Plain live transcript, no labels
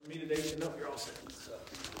they said, no, you're all set. So.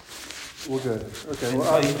 Well, good. Okay. And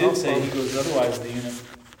Well, he did say, he goes, otherwise the unit,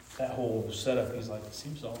 that whole setup, he's like, it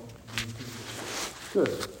seems all being pretty good.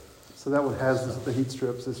 Good. So that one has the heat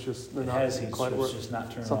strips. It's just they're It not has heat quite strips, working. just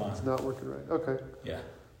not turned Something's on. not working right. Okay. Yeah.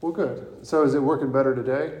 Well, good. So is it working better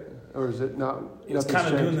today, or is it not? It's kind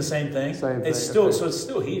of doing the same thing. It's still okay. So it's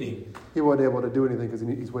still heating. He wasn't able to do anything because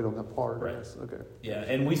he's waiting on that part. Right. Okay. Yeah,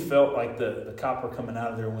 and we felt like the copper coming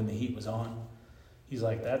out of there when the heat was on. He's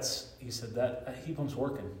like, he said that heat pump's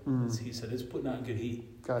working. Mm. He said it's putting out good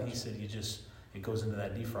heat. Gotcha. He said it goes into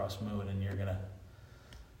that defrost mode and you're gonna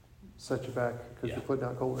Set you back because Yeah. you're putting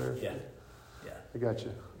out cold air. yeah. I got you.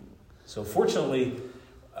 So fortunately,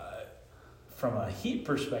 from a heat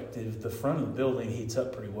perspective, the front of the building heats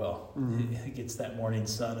up pretty well. Mm-hmm. It gets that morning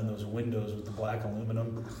sun, and those windows with the black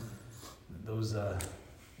aluminum, those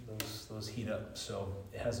heat up. So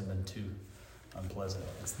it hasn't been too unpleasant.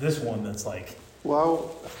 It's this one that's like,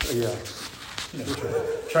 Well, yeah.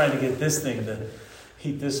 trying to get this thing to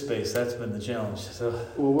heat this space. That's been the challenge. So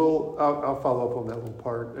Well, I'll follow up on that little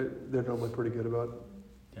part. They're normally pretty good about.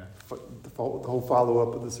 Yeah. The whole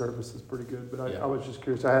follow-up of the service is pretty good, but I was just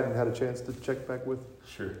curious. I hadn't had a chance to check back with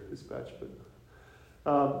dispatch.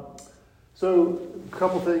 But so a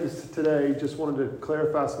couple things today. Just wanted to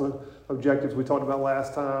clarify some objectives we talked about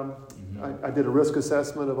last time. Mm-hmm. I did a risk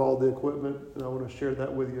assessment of all the equipment, and I want to share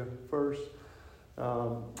that with you first.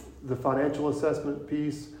 The financial assessment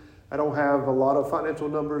piece. I don't have a lot of financial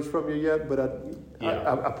numbers from you yet, but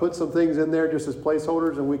I put some things in there just as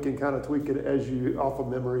placeholders, and we can kind of tweak it as you, off of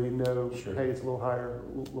memory, know, hey, it's a little higher,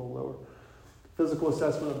 a little lower. Physical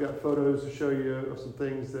assessment, I've got photos to show you of some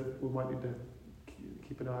things that we might need to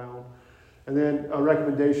keep an eye on. And then a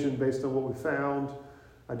recommendation based on what we found.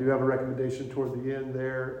 I do have a recommendation toward the end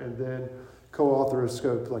there, and then co-author a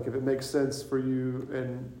scope, like if it makes sense for you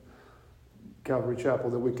and Calvary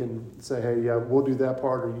Chapel, that we can say, hey, yeah, we'll do that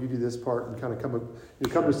part, or you do this part, and kind of come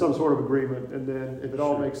to some sort of agreement, and then if it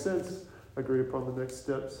all makes sense, agree upon the next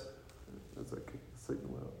steps. That's like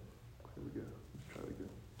signal out. Here we go. Let's try it again.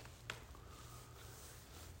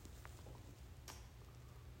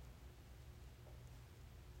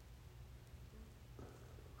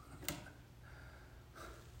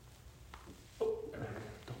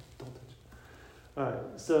 Don't touch it. All right.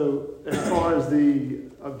 So as far as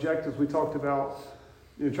the objectives we talked about,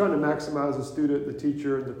 trying to maximize the student, the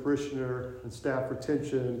teacher, and the parishioner, and staff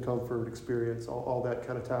retention, comfort, experience, all that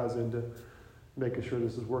kind of ties into making sure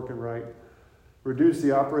this is working right. Reduce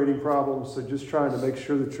the operating problems, so just trying to make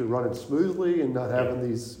sure that you're running smoothly and not having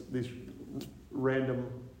these random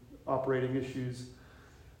operating issues.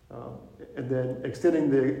 And then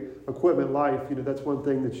extending the equipment life, that's one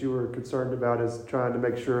thing that you were concerned about, is trying to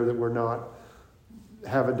make sure that we're not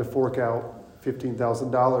having to fork out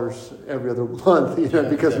 $15,000 every other month,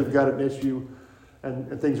 because we've got an issue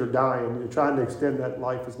and things are dying. You're trying to extend that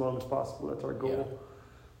life as long as possible. That's our goal.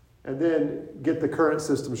 Yeah. And then get the current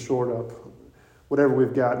system shored up, whatever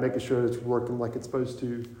we've got, making sure it's working like it's supposed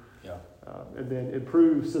to. Yeah. And then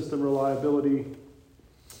improve system reliability,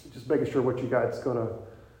 just making sure what you got is going to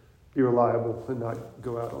be reliable and not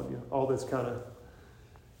go out on you. All this kind of,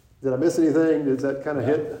 did I miss anything? Does that kind of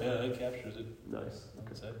hit? Yeah, that captures it. Nice.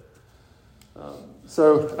 Okay.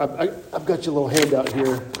 So I've got you a little handout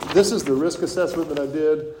here. This is the risk assessment that I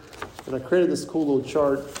did, and I created this cool little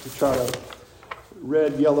chart to try to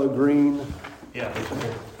red, yellow, green. Yeah.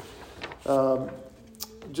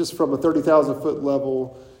 Just from a 30,000 foot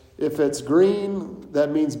level. If it's green,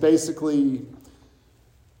 that means basically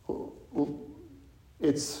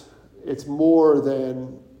it's more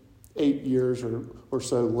than 8 years or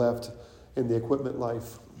so left in the equipment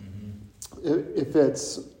life. Mm-hmm. If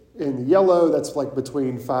it's in the yellow, that's like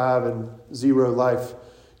between 5 and 0 life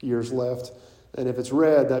years left. And if it's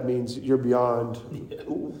red, that means you're beyond,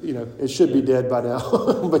 it should be dead by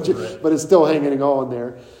now, but it's still hanging on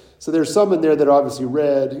there. So there's some in there that are obviously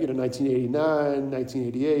red, 1989,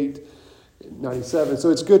 1988, 97. So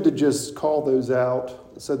it's good to just call those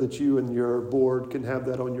out so that you and your board can have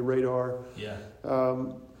that on your radar. Yeah.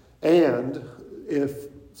 And if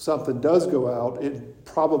something does go out, it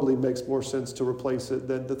probably makes more sense to replace it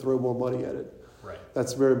than to throw more money at it. Right.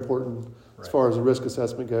 That's very important as far as the risk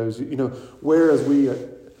assessment goes. Where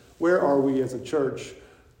are we as a church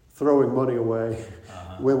throwing money away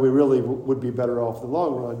when we really would be better off in the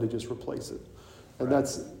long run to just replace it? And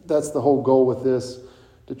that's the whole goal with this,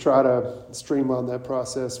 to try to streamline that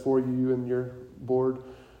process for you and your board.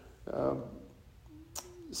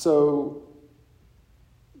 So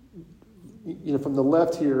from the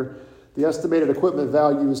left here, the estimated equipment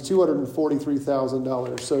value is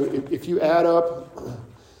 $243,000. So if you add up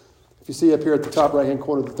if you see up here at the top right-hand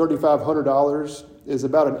corner, the $3,500 is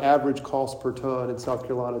about an average cost per ton in South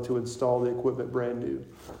Carolina to install the equipment brand new.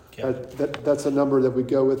 Okay. That's a number that we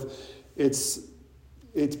go with. It's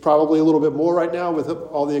probably a little bit more right now with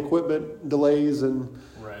all the equipment delays and.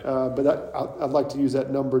 Right. But I'd like to use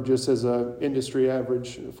that number just as an industry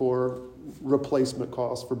average for replacement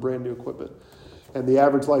costs for brand new equipment. And the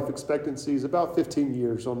average life expectancy is about 15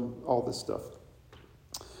 years on all this stuff.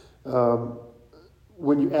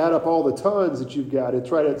 When you add up all the tons that you've got, it's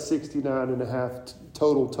right at 69.5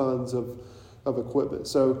 total tons of equipment.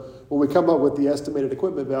 So when we come up with the estimated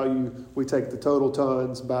equipment value, we take the total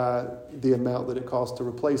tons by the amount that it costs to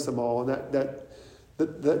replace them all. And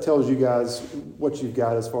that tells you guys what you've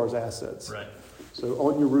got as far as assets. Right. So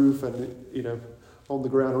on your roof and, on the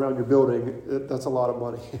ground around your building, that's a lot of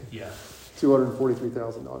money. Yeah.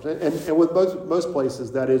 $243,000. And with most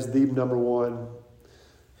places, that is the number one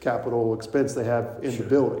capital expense they have in the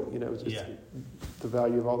building. It's the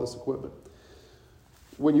value of all this equipment.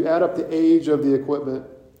 When you add up the age of the equipment,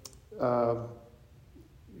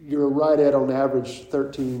 you're right at, on average,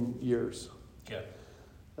 13 years. Okay.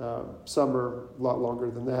 Some are a lot longer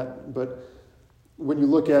than that. But when you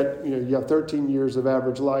look at, you have 13 years of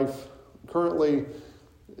average life. Currently,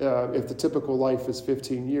 if the typical life is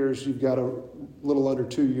 15 years, you've got a little under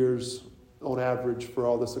 2 years on average for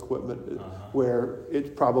all this equipment, where it's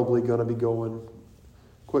probably going to be going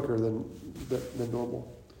quicker than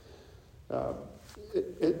normal.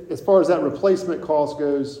 As far as that replacement cost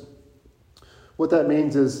goes, what that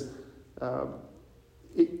means is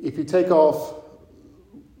if you take off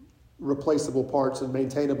replaceable parts and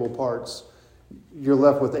maintainable parts, you're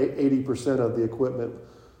left with 80% of the equipment,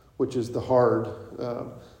 which is the hard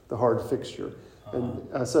fixture.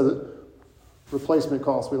 And so the replacement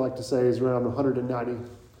cost, we like to say, is around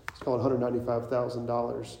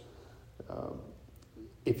 $195,000.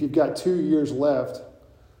 If you've got 2 years left,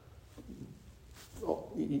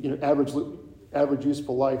 average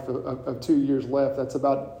useful life of 2 years left, that's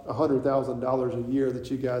about $100,000 a year that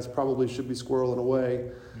you guys probably should be squirreling away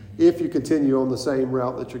if you continue on the same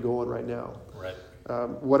route that you're going right now. Right.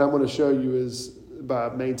 What I'm going to show you is by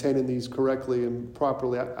maintaining these correctly and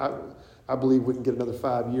properly, I believe we can get another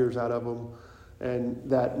 5 years out of them, and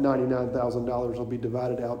that $99,000 will be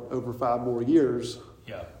divided out over 5 more years.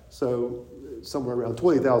 Yeah. So somewhere around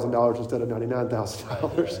 $20,000 instead of $99,000. Right,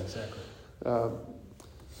 yeah, exactly.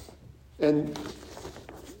 And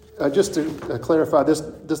just to clarify, this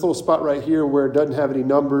little spot right here where it doesn't have any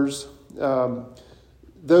numbers,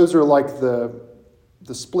 those are like the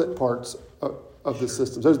split parts of the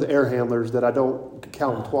systems. Those are the air handlers that I don't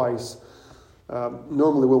count them twice.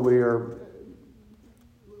 Normally when we are,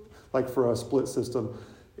 like for a split system,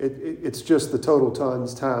 it's just the total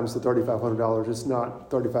tons times the $3,500. It's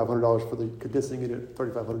not $3,500 for the condensing unit,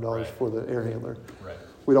 $3,500 for the air handler. Right.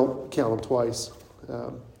 We don't count them twice.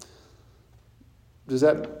 Does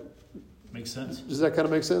that make sense? Does that kind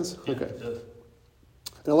of make sense? Yeah, okay. It does.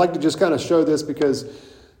 And I'd like to just kind of show this because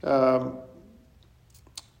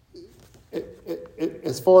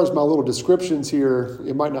as far as my little descriptions here,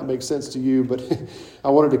 it might not make sense to you, but I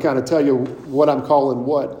wanted to kind of tell you what I'm calling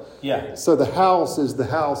what. Yeah. So the house is the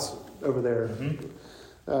house over there.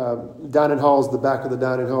 Mm-hmm. Dining hall is the back of the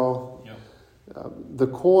dining hall. Yep. The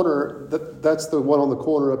corner, that's the one on the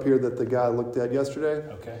corner up here that the guy looked at yesterday.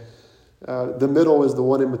 Okay. The middle is the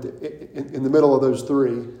one in the middle of those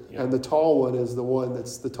three, Yep. and the tall one is the one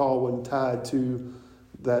that's the tall one tied to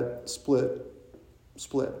that split.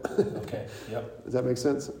 Okay. Yep. Does that make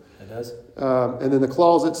sense? It does. And then the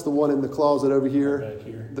closet's the one in the closet over here. Back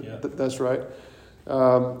here. That's right.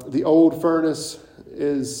 The old furnace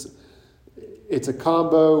it's a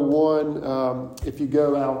combo one. If you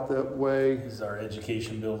go out that way, This is our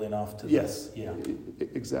education building off to yes, the, yeah.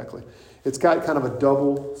 Exactly. It's got kind of a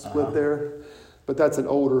double split there, but that's an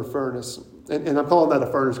older furnace, and I'm calling that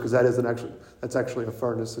a furnace because that's actually a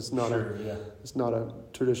furnace. It's not It's not a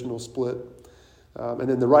traditional split. And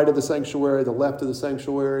then the right of the sanctuary, the left of the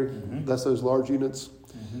sanctuary, that's those large units,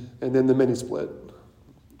 and then the mini split.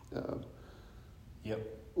 Yep.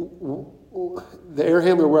 The air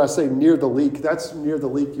handler where I say near the leak, that's near the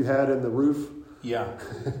leak you had in the roof. Yeah.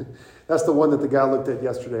 That's the one that the guy looked at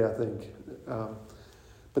yesterday, I think.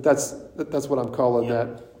 But that's what I'm calling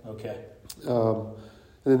that. Okay. And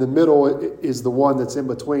in the middle is the one that's in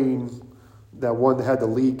between that one that had the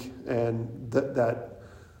leak and that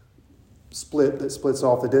split that splits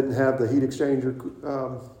off that didn't have the heat exchanger.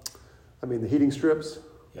 The heating strips.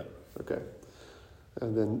 Yep. Okay.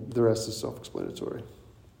 And then the rest is self-explanatory.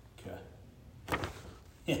 Okay.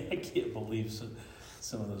 Yeah, I can't believe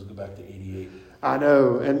some of those go back to 88. I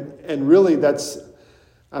know, and really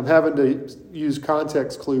I'm having to use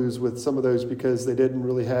context clues with some of those because they didn't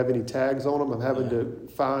really have any tags on them. I'm having to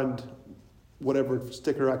find whatever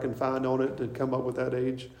sticker I can find on it to come up with that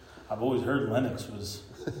age. I've always heard Lennox was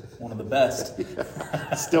one of the best.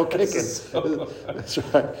 Still kicking. That's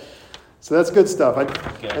right. So that's good stuff.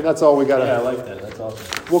 And that's all we got. Yeah, I like that. That's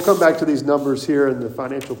awesome. We'll come back to these numbers here and the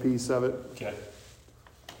financial piece of it. Okay.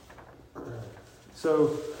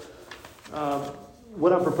 So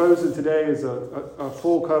what I'm proposing today is a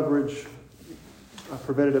full coverage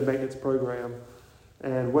preventative maintenance program.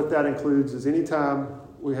 And what that includes is anytime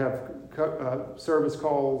we have service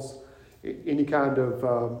calls, any kind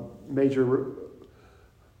of major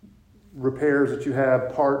repairs that you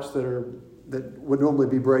have, parts that would normally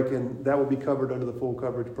be breaking, that would be covered under the full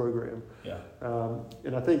coverage program. Yeah.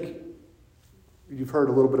 And I think you've heard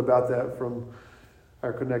a little bit about that from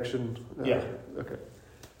our connection. Yeah. Okay.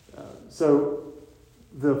 So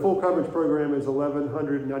the full coverage program is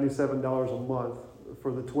 $1,197 a month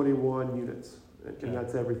for the 21 units, and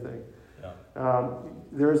that's everything. Yeah.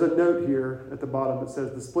 There's a note here at the bottom that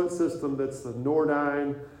says the split system, that's the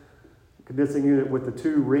Nordyne condensing unit with the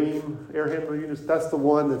 2 Ream air handler units. That's the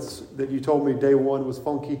one that you told me day one was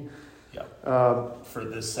funky. Yeah. For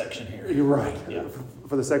this section here. You're right. Yeah.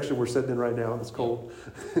 For the section we're sitting in right now, it's cold.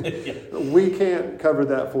 Yeah. We can't cover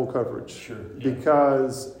that full coverage. Sure. Yeah.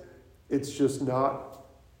 Because it's just not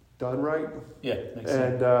done right. Yeah. Makes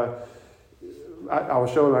sense. And I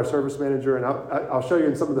was showing our service manager, and I'll show you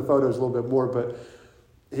in some of the photos a little bit more, but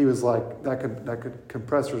he was like, that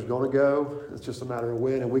compressor's going to go. It's just a matter of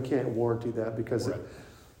when, and we can't warranty that because Right.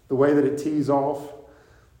 the way that it tees off,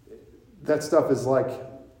 that stuff is like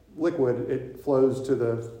liquid. It flows to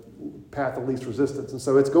the path of least resistance. And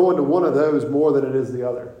so it's going to one of those more than it is the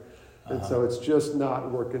other. And so it's just not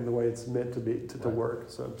working the way it's meant to be to work.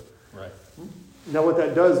 So Right. now what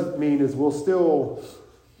that does mean is we'll still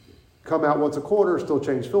come out once a quarter, still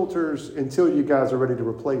change filters until you guys are ready to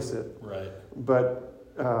replace it. Right. But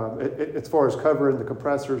as far as covering the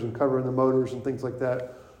compressors and covering the motors and things like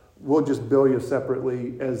that, we'll just bill you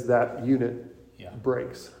separately as that unit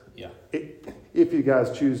breaks. Yeah. If you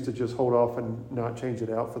guys choose to just hold off and not change it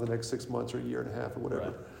out for the next 6 months or a year and a half or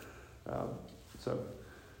whatever. Right. So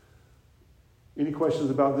any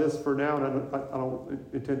questions about this for now? And I don't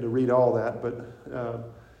intend to read all that, but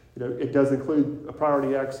it does include a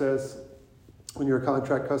priority access. When you're a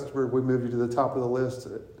contract customer, we move you to the top of the list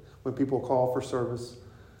when people call for service.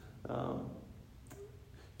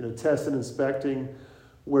 Test and inspecting,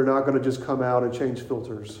 we're not going to just come out and change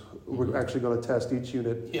filters. Mm-hmm. We're actually going to test each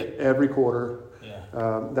unit every quarter. Yeah.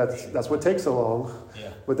 That's what takes so long.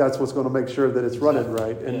 Yeah. But that's what's going to make sure that it's running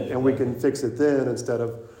right, and we can fix it then instead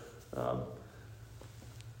of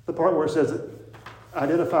the part where it says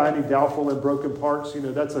identify any doubtful and broken parts.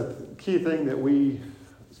 That's a key thing that we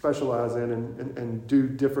specialize in and do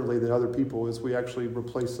differently than other people is we actually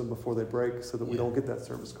replace them before they break so that we don't get that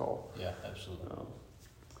service call. Yeah, absolutely.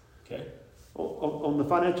 Okay. On the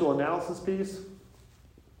financial analysis piece,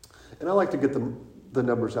 and I like to get the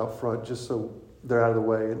numbers out front just so they're out of the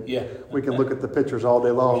way, and we can look at the pictures all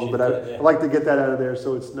day long, but I like to get that out of there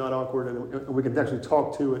so it's not awkward and we can actually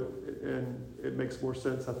talk to it, and it makes more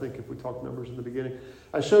sense, I think, if we talk numbers in the beginning.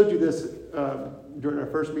 I showed you this during our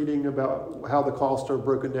first meeting about how the costs are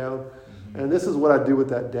broken down, mm-hmm. and this is what I do with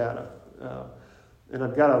that data. And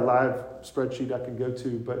I've got a live spreadsheet I can go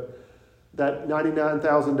to, but that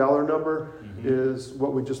 $99,000 number mm-hmm. is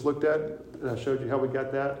what we just looked at, and I showed you how we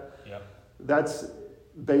got that. Yep. That's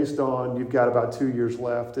based on you've got about 2 years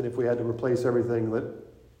left, and if we had to replace everything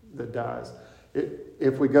that dies.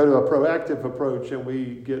 If we go to a proactive approach and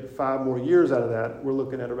we get 5 more years out of that, we're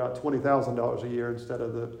looking at about $20,000 a year instead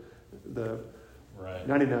of the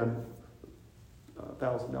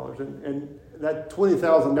 $99,000. And that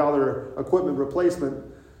 $20,000 equipment replacement,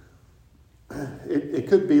 it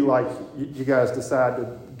could be like you guys decide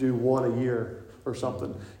to do 1 a year or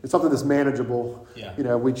something. It's something that's manageable.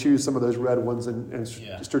 Yeah. We choose some of those red ones and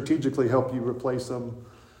strategically help you replace them.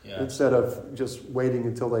 Yeah. Instead of just waiting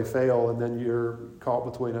until they fail and then you're caught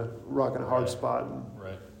between a rock and a hard spot. And,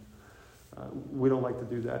 we don't like to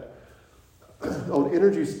do that. On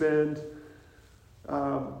energy spend,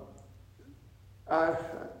 do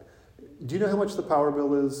you know how much the power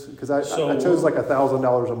bill is? Because I chose like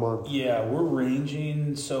 $1,000 a month. Yeah, we're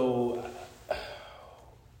ranging. So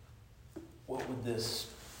what would this?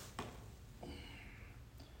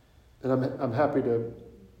 And I'm happy to,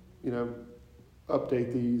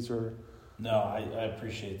 update these or. No, I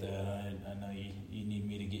appreciate that. I know you need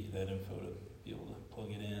me to get you that info to be able to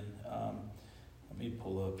plug it in. Let me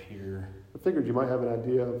pull up here. I figured you might have an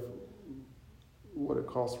idea of what it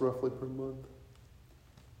costs roughly per month.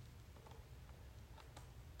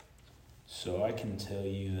 So I can tell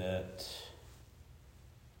you that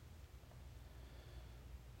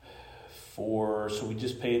so we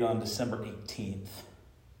just paid on December 18th.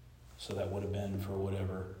 So that would have been for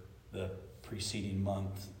whatever the preceding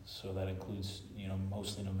month. So that includes,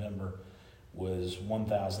 mostly November, was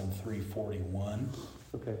 $1,341.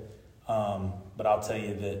 Okay. But I'll tell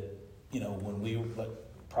you that, when we,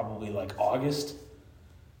 probably like August,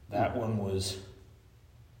 that one was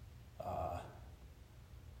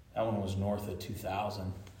north of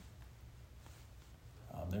 2,000.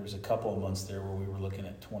 There was a couple of months there where we were looking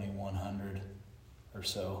at 2,100 or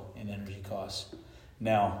so in energy costs.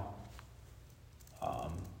 Now,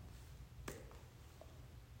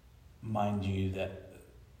 mind you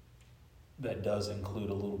that does include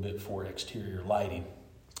a little bit for exterior lighting.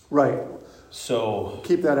 Right. So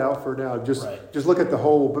keep that out for now. Just look at the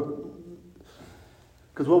whole.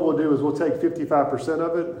 Because what we'll do is we'll take 55%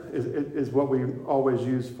 of it is what we always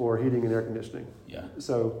use for heating and air conditioning. Yeah.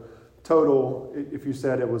 So total, if you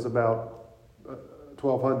said it was about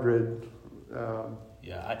 1,200.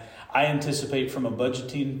 I anticipate from a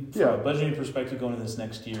budgeting perspective going into this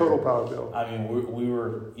next year. Total power bill. I mean, we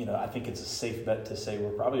were, I think it's a safe bet to say we're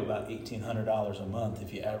probably about $1,800 a month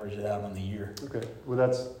if you average it out on the year. Okay. Well,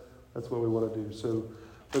 that's what we want to do. So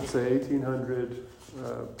let's say 1,800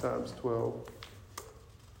 times 12.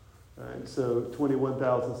 All right, so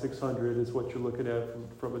 21,600 is what you're looking at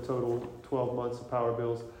from a total 12 months of power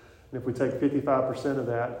bills. And if we take 55% of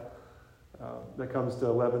that, that comes to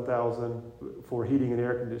 11,000 for heating and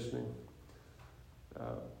air conditioning.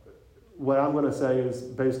 What I'm going to say is,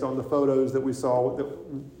 based on the photos that we saw, that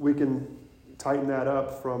we can tighten that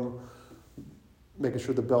up from making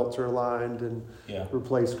sure the belts are aligned and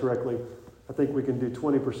replaced correctly. I think we can do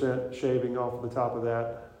 20% shaving off the top of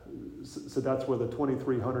that. So that's where the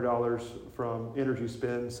 $2,300 from energy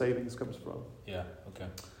spend savings comes from. Yeah. Okay.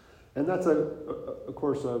 And that's of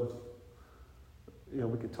course,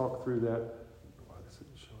 we could talk through that. Why this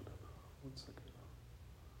isn't showing up? 1 second.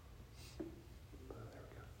 There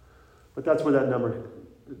we go. But that's where that number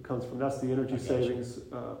comes from. That's the energy savings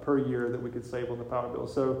per year that we could save on the power bill.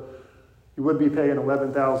 So you would be paying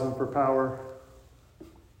 $11,000 for power.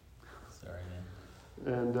 Sorry, man.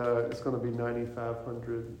 And it's going to be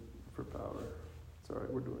 $9,500 for power. It's all right.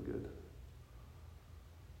 We're doing good.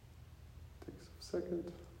 Takes a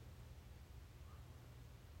second.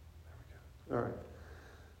 There we go. All right.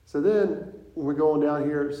 So then we're going down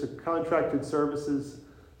here. So contracted services.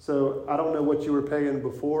 So I don't know what you were paying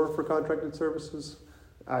before for contracted services.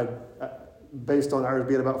 I based on ours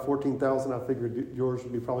being about $14,000, I figured yours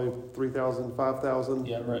would be probably $3,000, $5,000.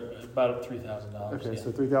 Yeah, right. About $3,000. Okay,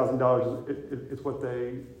 so $3,000 is what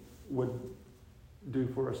they would do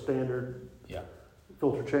for a standard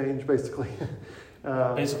filter change, basically.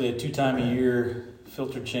 Basically a 2 time a year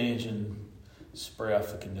filter change and spray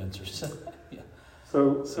off the condensers.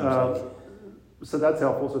 So that's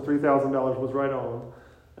helpful. So $3,000 was right on.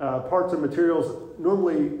 Parts and materials,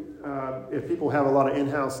 normally if people have a lot of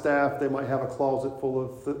in-house staff, they might have a closet full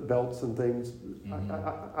of belts and things.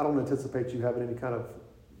 Mm-hmm. I don't anticipate you having any kind of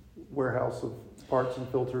warehouse of parts and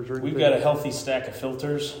filters or anything. We've got a healthy stack of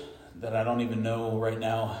filters that I don't even know right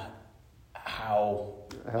now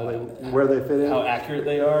where they fit in, how accurate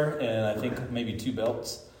they are, and I think maybe 2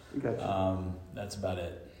 belts. Gotcha. That's about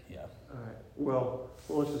it. Yeah. All right. Well,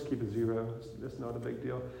 let's just keep it 0. It's not a big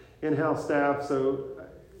deal. In-house staff. So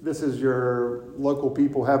this is your local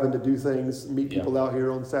people having to do things, meet people out here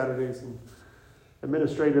on Saturdays, and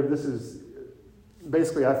administrative. This is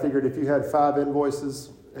basically, I figured if you had 5 invoices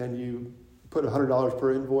and you put $100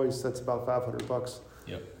 per invoice, that's about $500.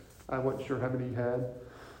 Yep. I wasn't sure how many you had.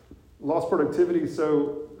 Lost productivity.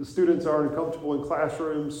 So the students are uncomfortable in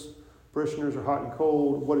classrooms. Parishioners are hot and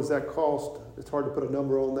cold. What does that cost? It's hard to put a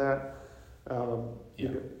number on that.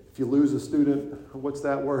 If you lose a student, what's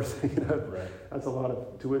that worth? Right. That's a lot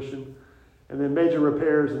of tuition. And then major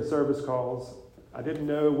repairs and service calls. I didn't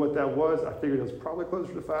know what that was. I figured it was probably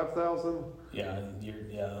closer to 5,000.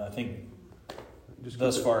 I think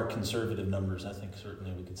thus far conservative numbers. I think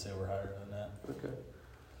certainly we could say we're higher than that. Okay.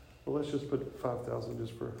 Well, let's just put 5,000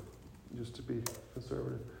 just to be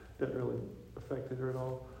conservative. Doesn't really affect it at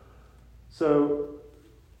all. So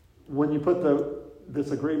when you put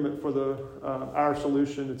this agreement for our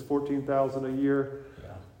solution, it's $14,000 a year.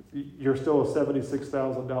 Yeah. You're still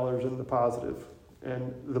 $76,000 in the positive,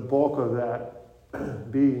 and the bulk of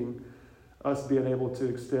that being us being able to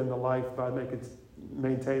extend the life by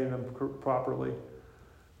maintaining them properly.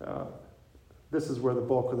 This is where the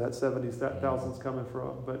bulk of that $70,000 is coming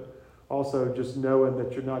from, but also just knowing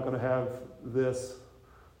that you're not going to have this,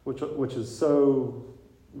 which is so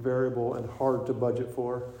variable and hard to budget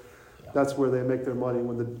for. That's where they make their money.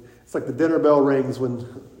 It's like the dinner bell rings when,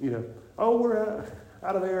 we're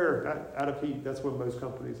out of air, out of heat. That's when most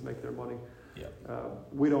companies make their money. Yeah.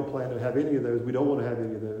 We don't plan to have any of those. We don't want to have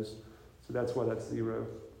any of those. So that's why that's 0.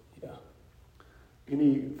 Yeah.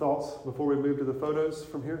 Any thoughts before we move to the photos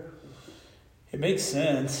from here? It makes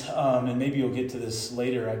sense, and maybe you'll get to this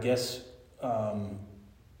later. I guess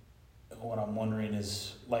what I'm wondering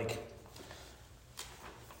is, like,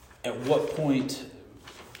 at what point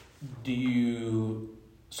do you?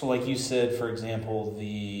 So, like you said, for example,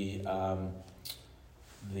 the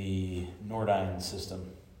Nordyne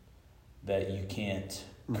system, that you can't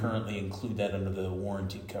currently include that under the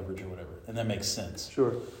warranty coverage or whatever, and that makes sense.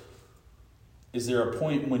 Sure. Is there a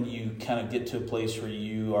point when you kind of get to a place where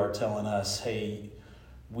you are telling us, hey,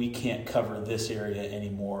 we can't cover this area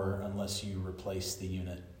anymore unless you replace the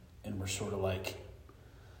unit? And we're sort of like,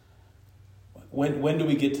 when do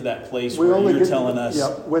we get to that place where you're telling us,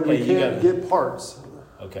 when we can't get parts.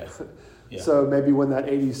 Okay. Yeah. So maybe when that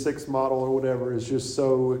 86 model or whatever is just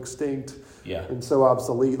so extinct and so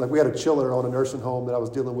obsolete. Like we had a chiller on a nursing home that I was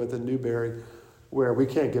dealing with in Newberry where we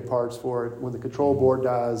can't get parts for it. When the control board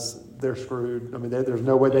dies, they're screwed. I mean, there's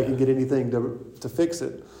no way they can get anything to fix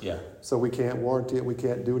it. Yeah. So we can't warranty it. We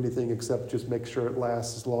can't do anything except just make sure it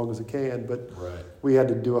lasts as long as it can. But right. we had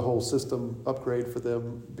to do a whole system upgrade for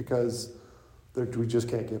them because we just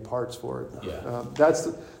can't get parts for it. Yeah.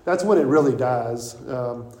 That's when it really dies.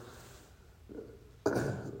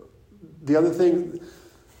 The other thing,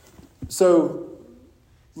 so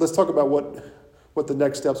let's talk about what the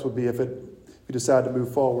next steps would be if you decide to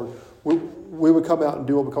move forward. We would come out and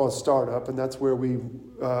do what we call a startup, and that's where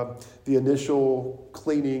the initial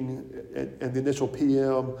cleaning and the initial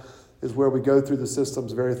PM is where we go through the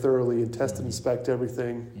systems very thoroughly and test and inspect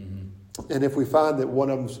everything. Mm-hmm. And if we find that one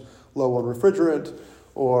of them's low on refrigerant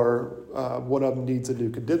or one of them needs a new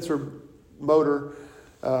condenser motor,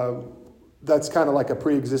 that's kind of like a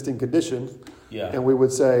pre-existing condition. Yeah. And we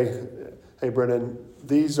would say, hey, Brennan,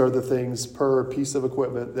 these are the things per piece of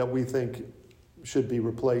equipment that we think should be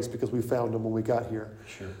replaced because we found them when we got here.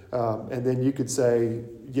 Sure. And then you could say,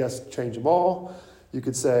 yes, change them all. You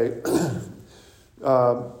could say,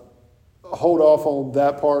 hold off on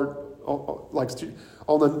that part, like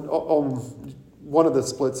on one of the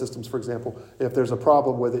split systems, for example. If there's a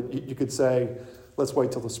problem with it, you could say, let's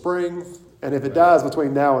wait till the spring. And if it dies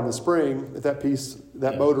between now and the spring, if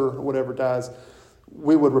that motor or whatever dies,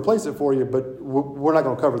 we would replace it for you, but we're not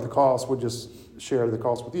going to cover the cost. We'll just share the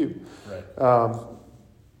cost with you. Right.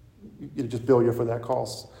 You just bill you for that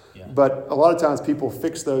cost. Yeah. But a lot of times people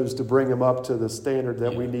fix those to bring them up to the standard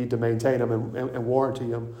that we need to maintain them and warranty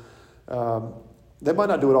them. They might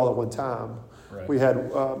not do it all at one time. Right. We had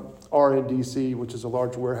RNDC, which is a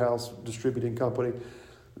large warehouse distributing company.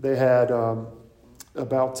 They had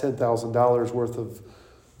about $10,000 worth of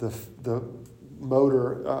the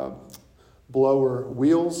motor blower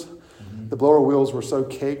wheels. Mm-hmm. The blower wheels were so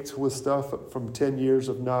caked with stuff from 10 years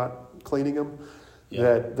of not cleaning them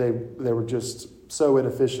that they were just so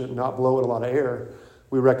inefficient, not blowing a lot of air.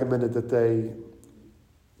 We recommended that they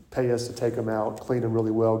pay us to take them out, clean them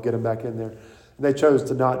really well, get them back in there. And they chose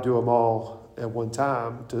to not do them all at one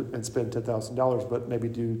time and spend $10,000, but maybe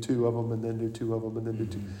do 2 of them and then do 2 of them and then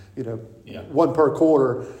do 2, one per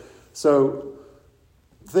quarter. So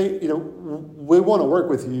we want to work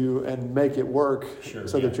with you and make it work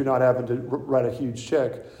that you're not having to write a huge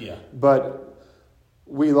check. Yeah. But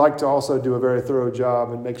we like to also do a very thorough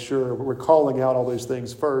job and make sure we're calling out all these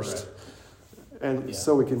things first. Right. And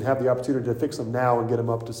so we can have the opportunity to fix them now and get them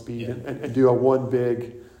up to speed and do a one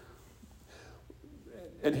big.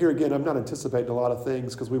 And here again, I'm not anticipating a lot of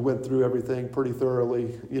things because we went through everything pretty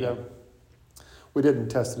thoroughly. We didn't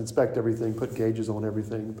test and inspect everything, put gauges on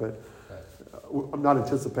everything, but I'm not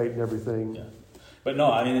anticipating everything. Yeah. But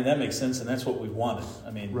no, I mean, that makes sense, and that's what we wanted.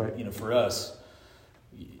 I mean, for us,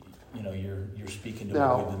 you're speaking to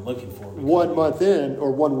what we've been looking for. 1 month in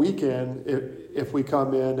or 1 weekend, if we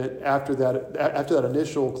come in after that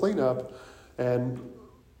initial cleanup and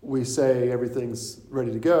we say everything's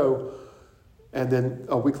ready to go, and then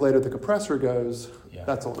a week later the compressor goes,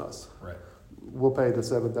 that's on us. Right. We'll pay the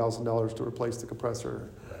 $7,000 to replace the compressor.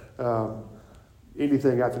 Right.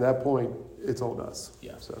 Anything after that point, it's on us.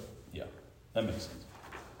 Yeah. That makes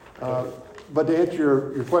sense. But to answer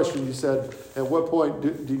your question, you said, at what point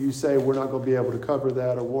do you say we're not going to be able to cover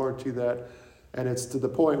that or warranty that? And it's to the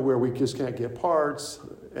point where we just can't get parts.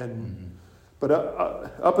 But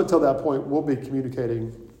up until that point, we'll be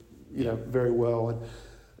communicating, very well. And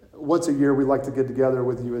once a year, we like to get together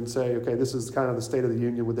with you and say, okay, this is kind of the state of the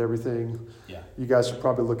union with everything. Yeah. You guys should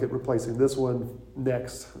probably look at replacing this one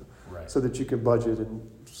next. Right. so that you can budget and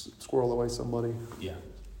squirrel away some money. Yeah,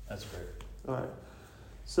 that's great. All right.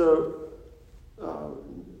 So,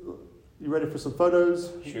 you ready for some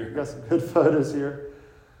photos? Sure. Got some good photos here.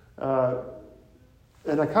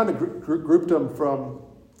 And I kind of grouped them from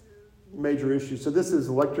major issues. So this is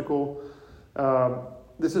electrical.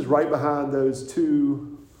 This is right behind those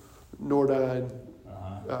two Nordyne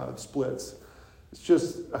splits. It's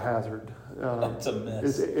just a hazard. It's a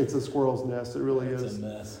mess. It's a squirrel's nest. It really is. It's a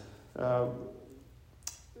mess.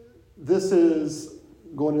 This is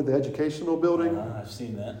going to the educational building. I've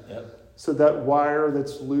seen that. Yep. So that wire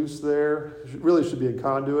that's loose there really should be a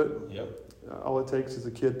conduit. Yep. All it takes is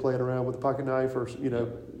a kid playing around with a pocket knife, or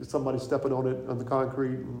somebody stepping on it on the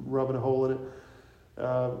concrete and rubbing a hole in it.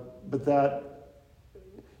 But that,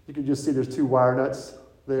 you can just see there's two wire nuts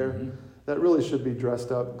there. Mm-hmm. That really should be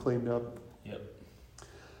dressed up and cleaned up. Yep.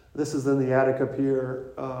 This is in the attic up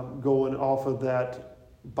here, going off of that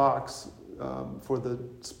box for the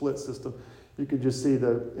split system. You can just see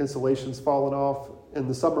the insulation's falling off. In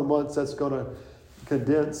the summer months, that's going to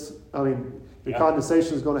condense. The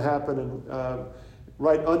condensation is going to happen, and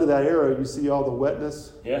right under that arrow, you see all the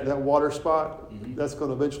wetness. Yeah. That water spot, Mm-hmm. that's going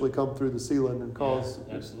to eventually come through the ceiling and cause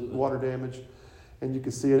water damage. And you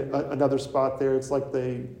can see another spot there. It's like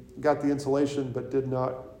they got the insulation but did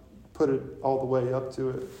not put it all the way up to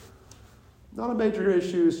it. Not a major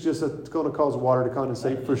issue. It's just it's going to cause water to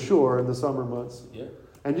condensate for sure in the summer months. Yeah.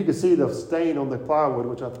 And you can see the stain on the plywood,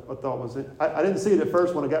 which I thought was I didn't see it at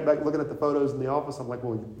first when I got back looking at the photos in the office. I'm like,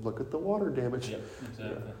 well, look at the water damage. Yep.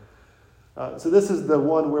 Exactly. Yeah. So this is the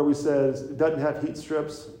one where we said it doesn't have heat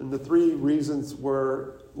strips, and the three reasons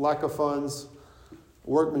were lack of funds,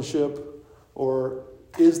 workmanship, or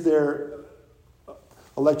is there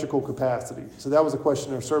electrical capacity? So that was a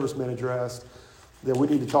question our service manager asked that we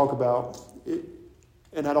need to talk about.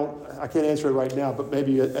 And I can't answer it right now, but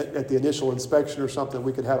maybe at the initial inspection or something,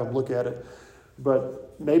 we could have them look at it.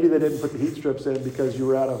 But maybe they didn't put the heat strips in because you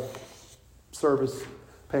were out of service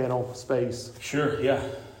panel space. Sure. Yeah.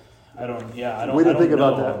 I don't. We didn't think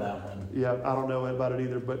about know that. on that one. Yeah, I don't know about it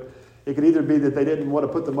either. But it could either be that they didn't want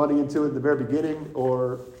to put the money into it in the very beginning,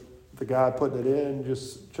 or the guy putting it in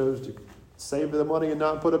just chose to save the money and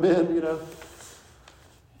not put them in.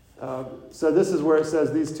 So this is where it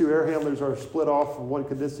says these two air handlers are split off from one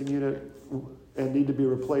condensing unit and need to be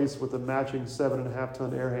replaced with a matching 7.5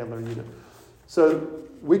 ton air handler unit. So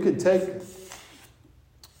we could take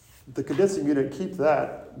the condensing unit, keep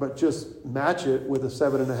that, but just match it with a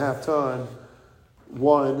 7.5 ton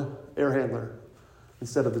one air handler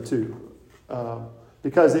instead of the two,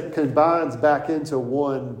 because it combines back into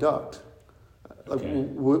one duct. Okay.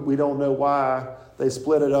 We don't know why they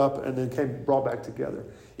split it up and then brought back together.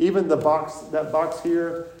 Even that box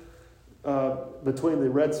here, between the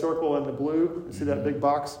red circle and the blue, you see that big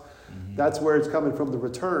box? Mm-hmm. That's where it's coming from, the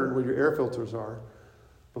return, where your air filters are,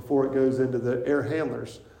 before it goes into the air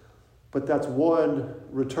handlers. But that's one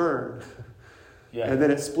return. Yeah. And then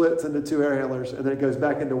it splits into two air handlers, and then it goes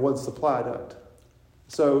back into one supply duct.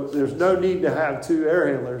 So there's no need to have two air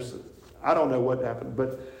handlers. I don't know what happened,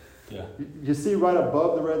 but you see right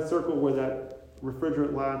above the red circle where that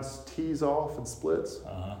refrigerant lines tease off and splits.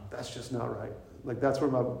 That's just not right. Like, that's where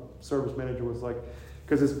my service manager was like,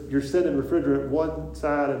 because you're sending refrigerant one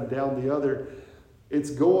side and down the other, it's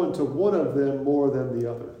going to one of them more than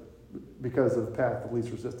the other because of path of least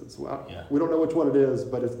resistance. Well, we don't know which one it is,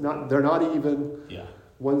 but it's not. They're not even. Yeah.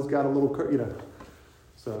 One's got a little,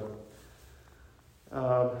 So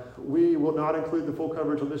we will not include the full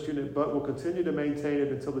coverage on this unit, but will continue to maintain it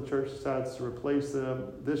until the church decides to replace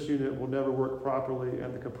them. This unit will never work properly,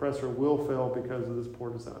 and the compressor will fail because of this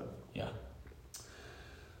poor design. Yeah.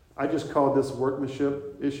 I just called this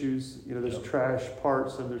workmanship issues. There's trash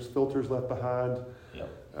parts and there's filters left behind.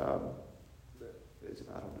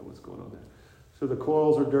 I don't know what's going on there. So the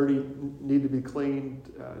coils are dirty, need to be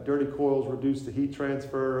cleaned. Dirty coils reduce the heat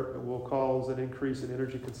transfer and will cause an increase in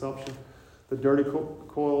energy consumption. The dirty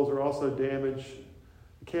coils are also damaged.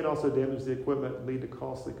 It can also damage the equipment and lead to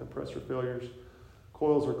costly compressor failures.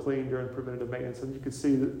 Coils are cleaned during preventative maintenance. And you can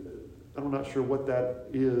see that, I'm not sure what that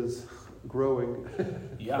is growing.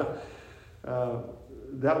 Yeah.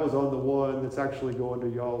 That was on the one that's actually going to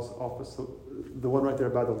y'all's office, the one right there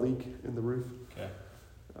by the leak in the roof. Okay.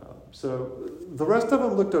 So the rest of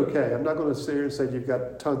them looked okay. I'm not going to sit here and say you've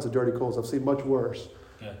got tons of dirty coils. I've seen much worse.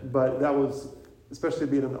 Yeah. But that was, especially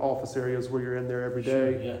being in the office areas where you're in there every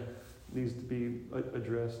day, needs to be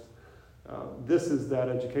addressed. This is that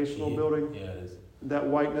educational building. Yeah, it is. That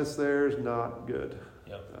whiteness there is not good.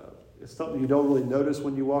 Yep. It's something you don't really notice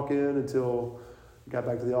when you walk in until you got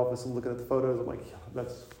back to the office and looking at the photos. I'm like,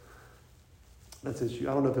 That's the issue.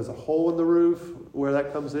 I don't know if there's a hole in the roof where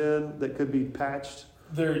that comes in that could be patched.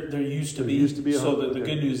 There used to There be. used to be a So hole? the Okay.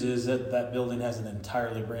 good news is that that building has an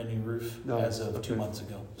entirely brand new roof as of 2 Okay. months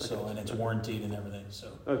ago. So, Okay. and it's warranted and everything. So,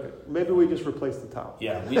 Okay, maybe we just replace the top.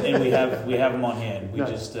 yeah, we have them on hand. We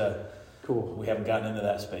Nice. just Cool. we haven't gotten into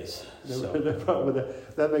that space. No, So, no problem with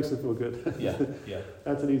that. That makes me feel good. yeah.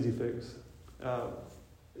 That's an easy fix.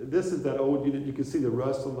 This is that old unit. You can see the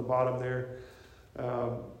rust on the bottom there.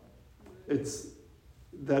 It's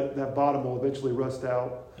that bottom will eventually rust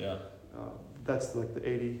out. Yeah. That's like the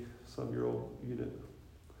 80-some-year-old unit.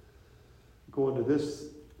 Going to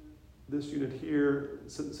this unit here.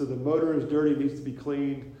 So the motor is dirty, needs to be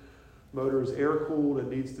cleaned. Motor is air cooled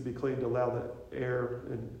and needs to be cleaned to allow the air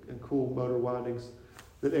and cool motor windings.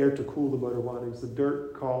 The air to cool the motor windings. The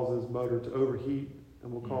dirt causes motor to overheat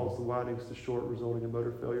and will cause the windings to short, resulting in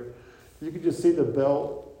motor failure. You can just see the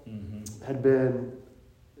belt had been,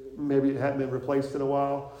 maybe it hadn't been replaced in a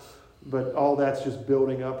while, but all that's just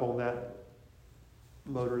building up on that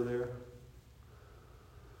motor there.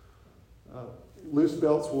 Loose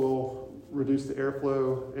belts will reduce the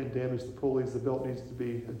airflow and damage the pulleys. The belt needs to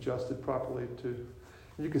be adjusted properly too.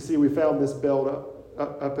 You can see we found this belt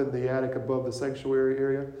up in the attic above the sanctuary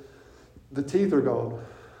area. The teeth are gone.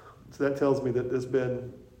 So that tells me that it's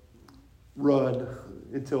been run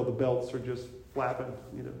until the belts are just flapping,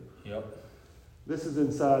 you know. Yep. This is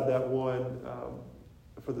inside that one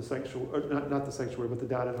for the sanctuary, or not the sanctuary, but the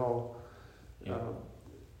dining hall. Yeah.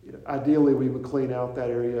 Ideally, we would clean out that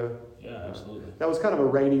area. Yeah, absolutely. That was kind of a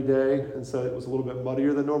rainy day, and so it was a little bit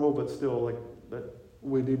muddier than normal, but still, like that,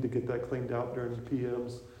 we need to get that cleaned out during the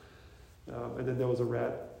PMs. And then there was a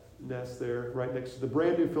rat nest there right next to the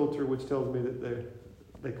brand new filter, which tells me that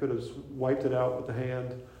they could have wiped it out with the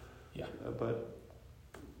hand. Yeah.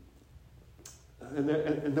 And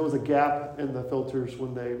there was a gap in the filters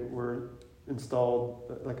when they were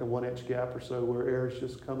installed, like a 1-inch gap or so, where air is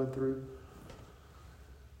just coming through.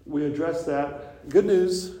 We addressed that. Good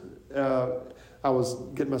news, I was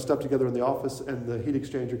getting my stuff together in the office, and the heat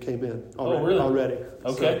exchanger came in already. Oh, really? Already.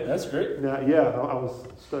 Okay, So that's great. now, yeah, I was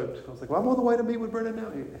stoked. I was like, well, I'm on the way to meet with Brendan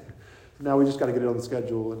now. Now we just got to get it on the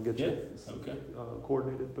schedule and get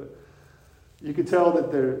coordinated. But you could tell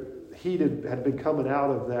that the heat had been coming out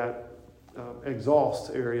of that exhaust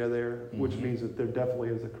area there, which means that there definitely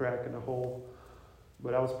is a crack in the hole.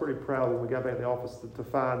 But I was pretty proud when we got back in the office to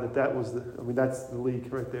find that was that's the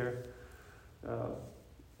leak right there.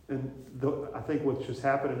 I think what's just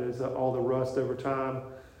happening is that all the rust over time,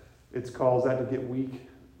 it's caused that to get weak.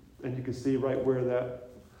 And you can see right where that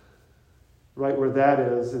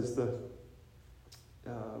is the,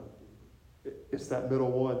 it's that middle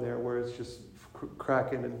one there where it's just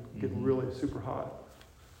cracking and getting really super hot.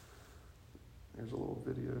 There's a little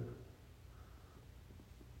video.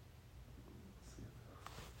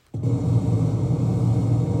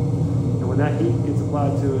 And when that heat gets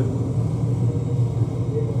applied to it,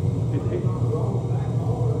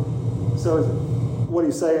 so what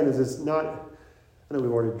he's saying is it's not, I know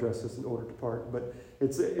we've already addressed this in order to part, but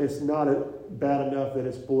it's not bad enough that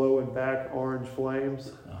it's blowing back orange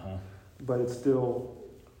flames, but it's still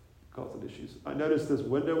causing issues. I noticed this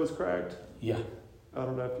window was cracked. Yeah. I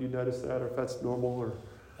don't know if you noticed that or if that's normal or.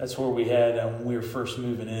 That's where we had, when we were first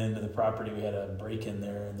moving into the property, we had a break in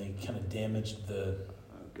there and they kind of damaged the,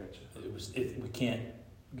 Gotcha. we can't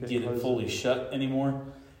Okay, get it fully shut anymore.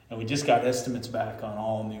 And we just got estimates back on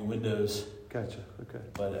all new windows. Gotcha. Okay.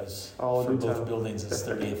 But as All for in both time. buildings, it's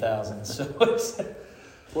 $38,000. So it's,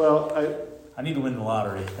 Well, I need to win the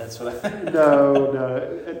lottery. That's what I. No.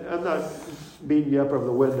 And I'm not beating you up over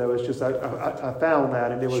the window. It's just I found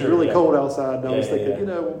that, and it was Sure, really yeah. cold outside, and I was thinking,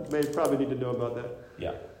 yeah. They probably need to know about that.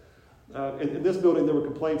 Yeah. In this building, there were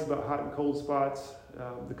complaints about hot and cold spots.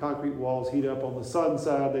 The concrete walls heat up on the sun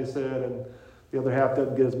side, they said, and the other half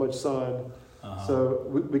doesn't get as much sun. So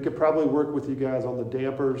we could probably work with you guys on the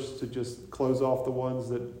dampers to just close off the ones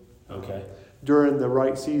that during the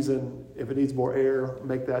right season, if it needs more air,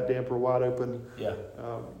 make that damper wide open. Yeah.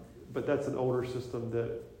 But that's an older system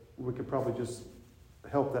that we could probably just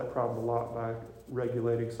help that problem a lot by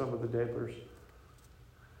regulating some of the dampers.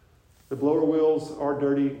 The blower wheels are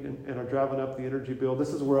dirty and are driving up the energy bill. This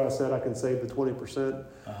is where I said I can save the 20%,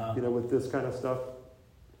 with this kind of stuff.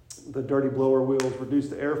 The dirty blower wheels reduce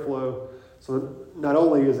the airflow. So not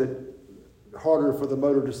only is it harder for the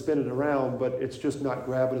motor to spin it around, but it's just not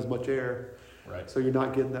grabbing as much air. Right. So you're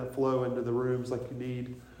not getting that flow into the rooms like you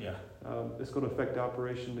need. Yeah. It's going to affect the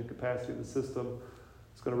operation and capacity of the system.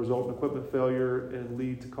 It's going to result in equipment failure and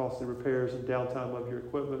lead to costly repairs and downtime of your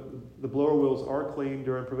equipment. The blower wheels are cleaned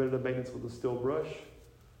during preventative maintenance with a steel brush.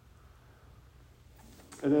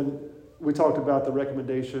 And then we talked about the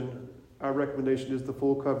recommendation. Our recommendation is the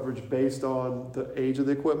full coverage based on the age of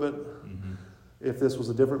the equipment. Mm-hmm. If this was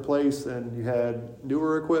a different place and you had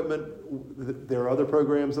newer equipment, there are other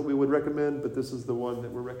programs that we would recommend, but this is the one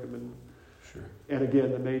that we're recommending. Sure. And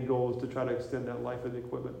again, the main goal is to try to extend that life of the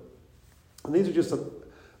equipment. And these are just some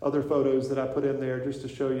other photos that I put in there just to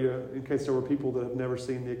show you, in case there were people that have never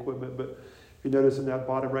seen the equipment. But if you notice in that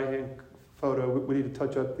bottom right-hand photo, we need to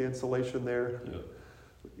touch up the insulation there. Yeah.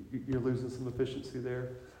 You're losing some efficiency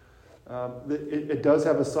there. It does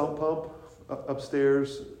have a sump pump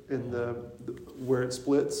upstairs in the where it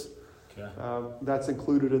splits. Okay. That's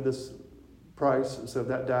included in this price. So if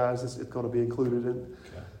that dies, it's going to be included in,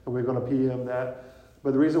 Okay. and we're going to PM that.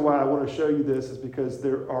 But the reason why I want to show you this is because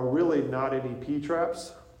there are really not any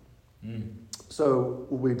P-traps. Mm. So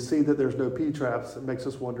when we see that there's no P-traps, it makes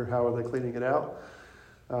us wonder how are they cleaning it out.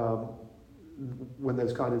 When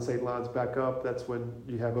those condensate lines back up, that's when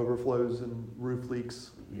you have overflows and roof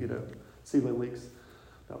leaks, ceiling leaks,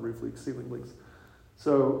 not roof leaks, ceiling leaks.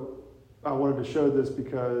 So I wanted to show this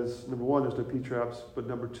because number one, there's no P-traps, but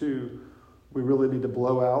number two, we really need to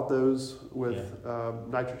blow out those with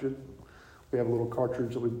nitrogen. We have a little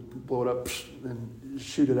cartridge that we blow it up and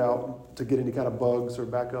shoot it out to get any kind of bugs or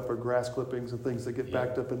backup or grass clippings and things that get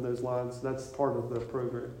backed up in those lines. That's part of the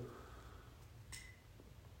program.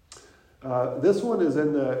 This one is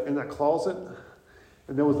in that closet,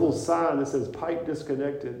 and there was a little sign that says pipe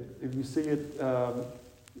disconnected. If you see it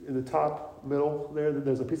in the top middle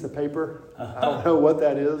there's a piece of paper. I don't know what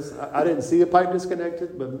that is. I didn't see a pipe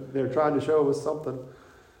disconnected, but they're trying to show us something.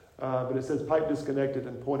 But it says pipe disconnected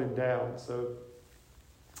and pointed down. So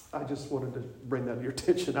I just wanted to bring that to your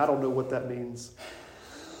attention. I don't know what that means.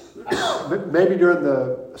 Maybe during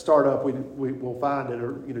the startup we'll find it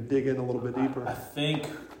or dig in a little bit deeper.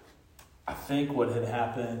 I think what had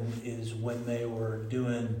happened is when they were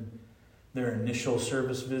doing their initial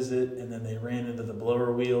service visit and then they ran into the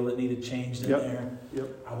blower wheel that needed changed in there. Yep.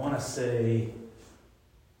 I want to say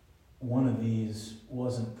one of these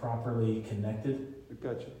wasn't properly connected.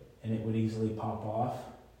 Gotcha. And it would easily pop off.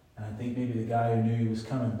 And I think maybe the guy who knew he was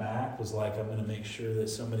coming back was like, I'm going to make sure that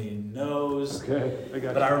somebody knows. Okay, I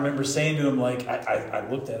got But I remember saying to him, like, I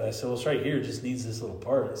looked at it, I said, well, it's right here, it just needs this little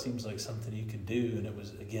part. It seems like something you could do. And it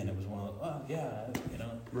was one of the, oh, yeah,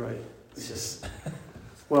 Right. It's just...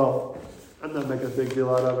 Well, I'm not making a big deal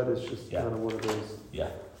out of it. It's just kind of one of those.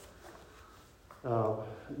 Yeah.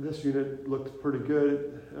 This unit looked pretty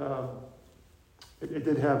good. It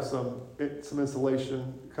did have some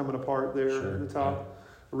insulation coming apart there at the top. Yeah.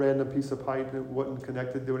 A random piece of pipe that wasn't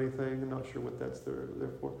connected to anything. I'm not sure what that's there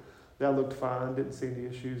for. That looked fine. Didn't see any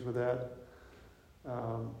issues with that.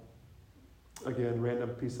 Again, random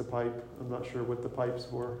piece of pipe. I'm not sure what the pipes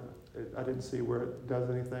were. I didn't see where it does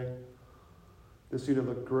anything. This unit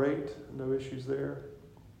looked great. No issues there.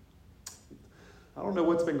 I don't know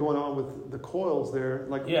what's been going on with the coils there.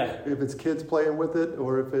 If it's kids playing with it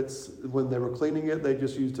or if it's when they were cleaning it, they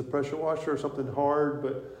just used a pressure washer or something hard,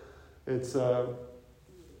 but it's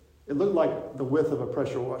it looked like the width of a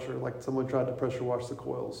pressure washer, like someone tried to pressure wash the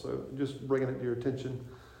coils. So just bringing it to your attention.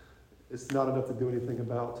 It's not enough to do anything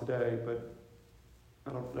about today, but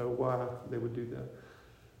I don't know why they would do that.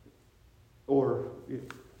 Or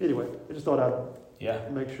anyway, I just thought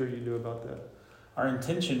I'd make sure you knew about that. Our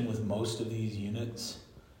intention with most of these units,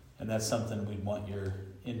 and that's something we'd want your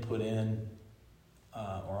input in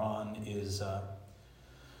or on, is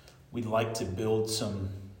we'd like to build some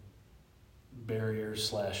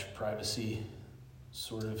barriers / privacy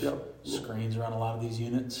sort of screens around a lot of these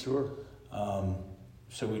units. Sure.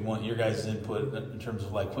 So we'd want your guys' input in terms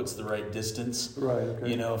of like what's the right distance, right?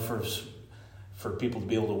 Okay. For people to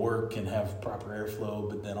be able to work and have proper airflow,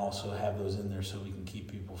 but then also have those in there so we can keep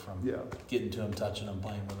people from getting to them, touching them,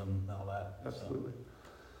 playing with them, and all that. Absolutely.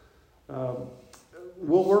 So.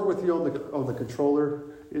 We'll work with you on the controller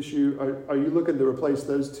issue. Are you looking to replace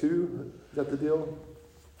those two? Is that the deal?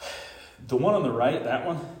 The one on the right, that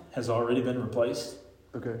one, has already been replaced.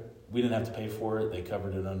 Okay. We didn't have to pay for it. They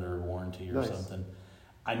covered it under warranty or something.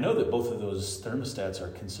 I know that both of those thermostats are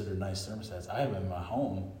considered nice thermostats. I have them in my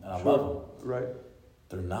home, and I love them. Right.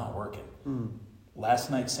 They're not working.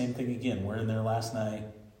 Last night, same thing again. We're in there last night.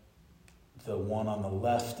 The one on the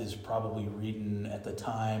left is probably reading at the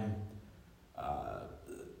time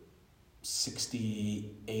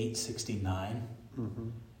 68, 69. Mm-hmm.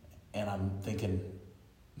 And I'm thinking,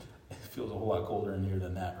 it feels a whole lot colder in here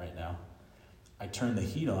than that right now. I turn the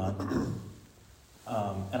heat on,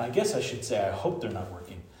 and I guess I should say I hope they're not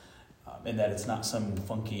working, and that it's not some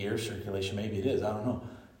funky air circulation. Maybe it is, I don't know.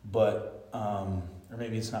 But, or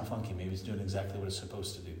maybe it's not funky. Maybe it's doing exactly what it's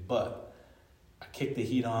supposed to do. But I kicked the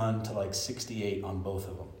heat on to like 68 on both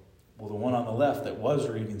of them. Well, the one on the left that was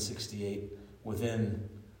reading 68 within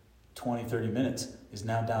 20, 30 minutes is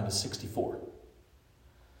now down to 64.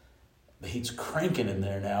 The heat's cranking in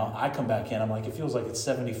there now. I come back in, I'm like, it feels like it's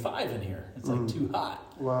 75 in here. It's like too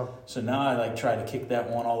hot. Wow. So now I like try to kick that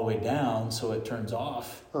one all the way down so it turns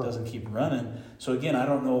off, doesn't keep running. So again, I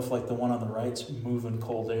don't know if like the one on the right's moving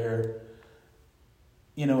cold air.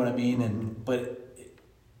 You know what I mean? But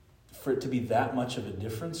for it to be that much of a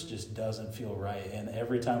difference just doesn't feel right. And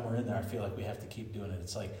every time we're in there, I feel like we have to keep doing it.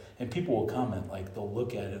 It's like, and people will comment, like they'll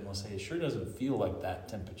look at it and they'll say, it sure doesn't feel like that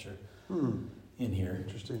temperature in here.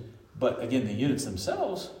 Interesting. But again, the units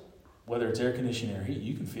themselves, whether it's air conditioning or heat,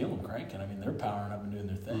 you can feel them cranking. I mean, they're powering up and doing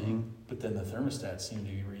their thing. But then the thermostats seem to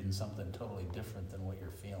be reading something totally different than what you're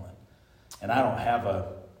feeling. And I don't have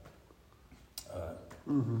a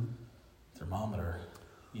thermometer,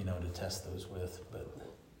 to test those with. But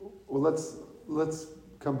well, let's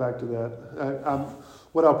come back to that.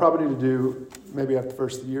 What I'll probably need to do, maybe after the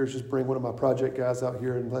first of the year, is just bring one of my project guys out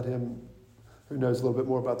here and let him, who knows a little bit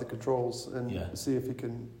more about the controls, and see if he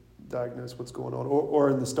can diagnose what's going on. Or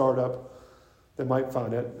in the startup, they might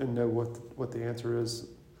find it and know what the answer is,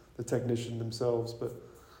 the technician themselves. But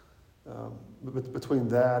between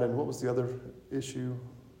that and what was the other issue?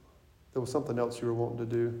 There was something else you were wanting to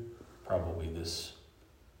do. Probably this.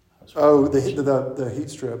 Oh, the heat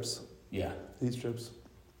strips. Yeah. Heat strips.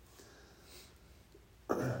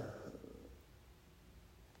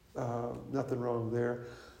 Nothing wrong there.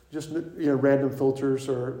 Just random filters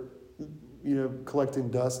or collecting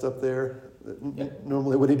dust up there.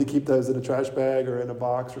 Normally we need to keep those in a trash bag or in a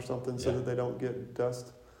box or something so that they don't get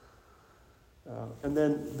dust. And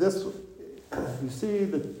then this, you see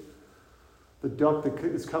the duct that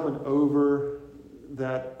is coming over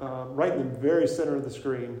that right in the very center of the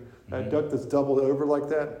screen. That duct that's doubled over like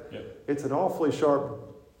that. Yep. It's an awfully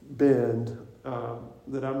sharp bend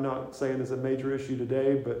that I'm not saying is a major issue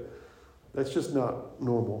today, but that's just not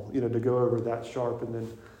normal, to go over that sharp, and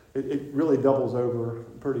then it really doubles over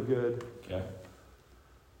pretty good. Okay.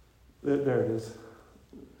 There it is.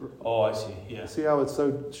 Oh, I see. Yeah. See how it's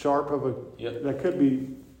so sharp of a... Yep. That could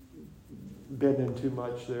be bending too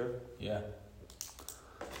much there. Yeah.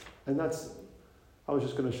 And I was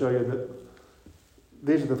just going to show you that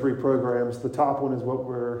these are the three programs. The top one is what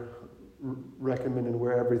we're recommending,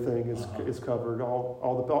 where everything is covered.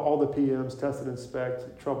 All the PMs, test and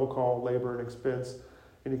inspect, trouble call, labor and expense,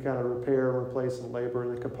 any kind of repair and replace and labor,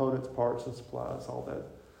 and the components, parts and supplies, all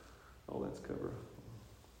that's covered.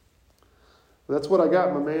 That's what I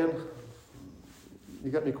got, my man. You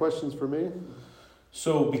got any questions for me?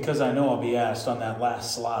 So, because I know I'll be asked on that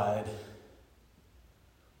last slide,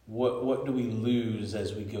 what do we lose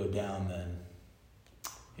as we go down then?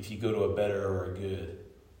 If you go to a better or a good?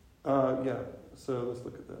 Yeah. So let's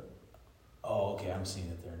look at that. Oh, okay. I'm seeing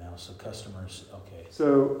it there now. So customers, okay.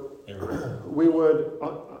 So we would,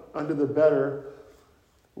 under the better,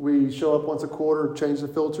 we show up once a quarter, change the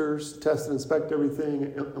filters, test and inspect everything,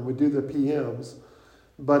 and we do the PMs.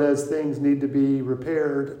 But as things need to be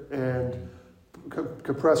repaired and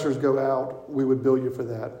compressors go out, we would bill you for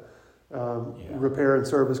that. Repair and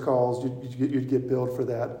service calls, you'd get billed for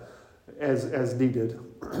that as needed.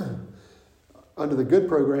 Under the good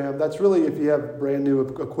program, that's really if you have brand new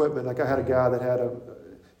equipment. Like I had a guy that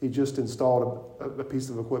he just installed a piece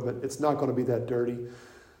of equipment. It's not going to be that dirty.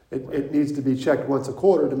 It needs to be checked once a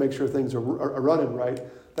quarter to make sure things are running right.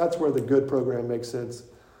 That's where the good program makes sense.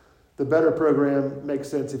 The better program makes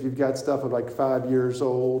sense if you've got stuff of like 5 years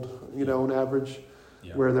old, on average,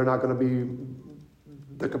 where they're not going to be,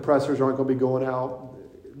 the compressors aren't going to be going out,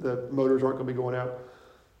 the motors aren't going to be going out.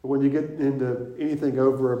 But when you get into anything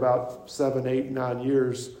over about 7, 8, 9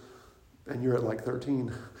 years, and you're at like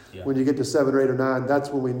 13, when you get to 7 or 8 or 9, that's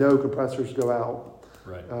when we know compressors go out.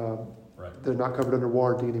 Right. They're not covered under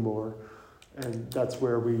warranty anymore. And that's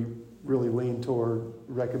where we really lean toward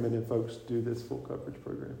recommending folks do this full coverage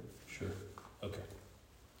program. Sure. Okay.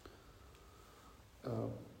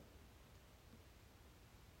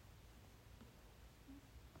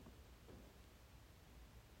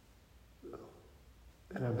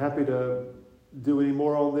 And I'm happy to do any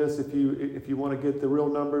more on this. If you want to get the real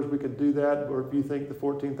numbers, we can do that. Or if you think the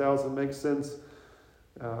 14,000 makes sense,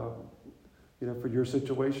 for your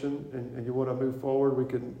situation, and you want to move forward, we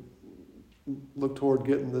can look toward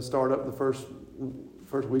getting the startup the first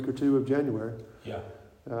week or two of January. Yeah.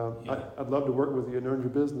 I'd love to work with you and earn your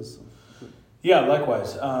business. Yeah,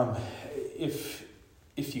 likewise. If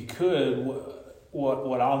you could,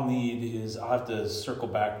 what I'll need is I'll have to circle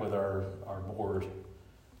back with our board.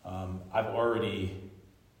 I've already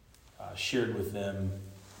shared with them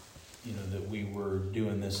that we were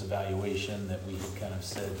doing this evaluation, that we had kind of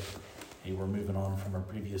said, hey, we're moving on from our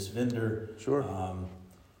previous vendor. Sure.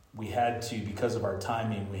 We had to, because of our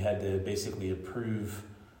timing, we had to basically approve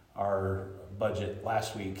our budget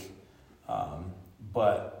last week.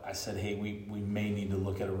 But I said, hey, we may need to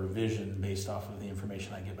look at a revision based off of the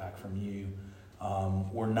information I get back from you.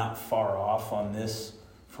 We're not far off on this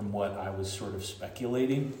from what I was sort of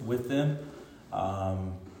speculating with them.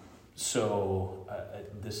 So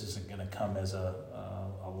this isn't going to come as a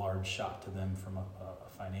large shock to them from a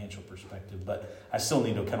financial perspective, but I still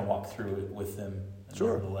need to kind of walk through it with them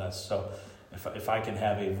nevertheless. So if I can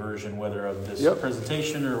have a version, whether of this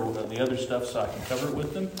presentation or the other stuff, so I can cover it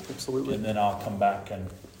with them. Absolutely. And then I'll come back and...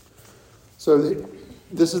 So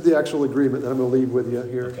this is the actual agreement that I'm going to leave with you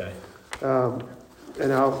here. Okay.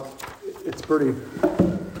 And it's pretty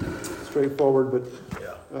straightforward, but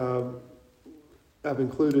I've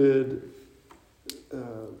included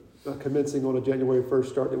commencing on a January 1st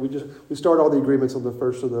start date. We start all the agreements on the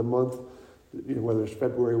 1st of the month, whether it's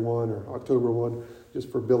February 1 or October 1,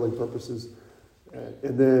 just for billing purposes.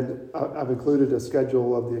 And then I've included a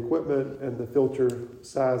schedule of the equipment and the filter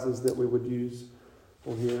sizes that we would use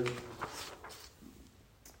on here.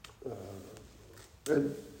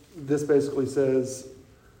 And this basically says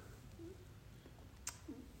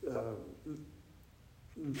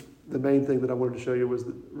the main thing that I wanted to show you was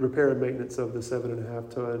the repair and maintenance of the 7.5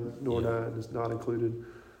 ton NOR 9 is not included,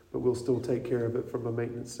 but we'll still take care of it from a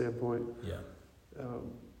maintenance standpoint. Yeah.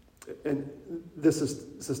 And this is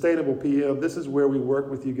sustainable PM. This is where we work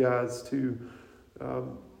with you guys to,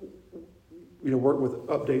 work with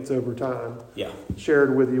updates over time. Yeah.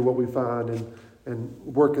 Sharing with you what we find and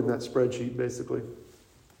work in that spreadsheet basically.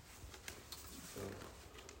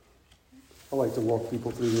 I like to walk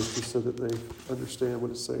people through this just so that they understand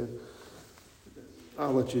what it's saying.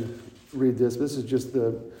 I'll let you read this. This is just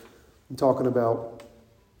I'm talking about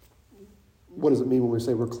what does it mean when we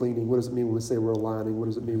say we're cleaning? What does it mean when we say we're aligning? What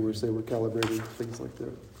does it mean when we say we're calibrating? Things like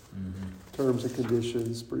that. Mm-hmm. Terms and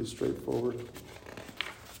conditions, pretty straightforward.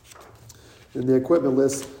 And the equipment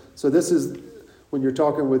list. So this is, when you're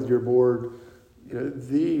talking with your board,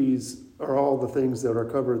 these are all the things that are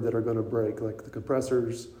covered that are going to break, like the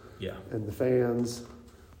compressors, and the fans.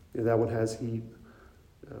 That one has heat,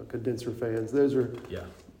 condenser fans. Those are,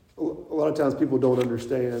 a lot of times people don't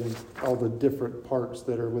understand all the different parts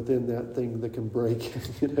that are within that thing that can break.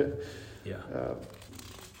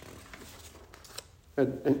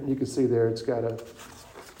 And you can see there, it's got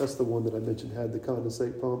that's the one that I mentioned had the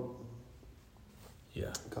condensate pump.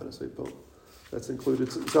 Yeah. Condensate pump. That's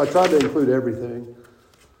included. So I tried to include everything,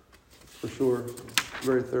 for sure.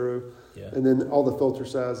 Very thorough. Yeah. And then all the filter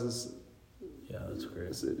sizes. Yeah, that's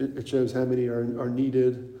great. It shows how many are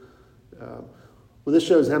needed. Well, this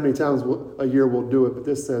shows how many times a year we'll do it, but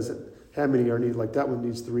this says how many are needed. Like that one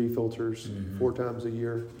needs 3 filters 4 times a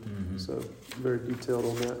year. Mm-hmm. So very detailed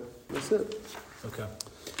on that. That's it. Okay.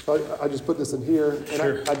 So I just put this in here. And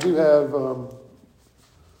sure. I do have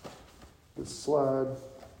this slide.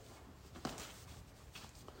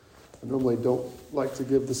 I normally don't like to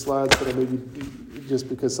give the slides, but I maybe just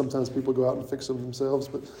because sometimes people go out and fix them themselves,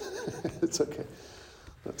 but it's okay.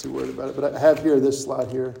 Not too worried about it. But I have here this slide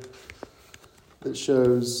here that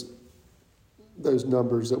shows those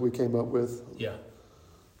numbers that we came up with. Yeah.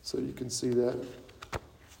 So you can see that.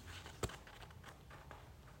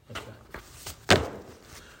 Okay.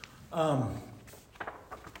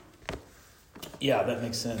 Yeah, that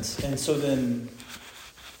makes sense. And so then,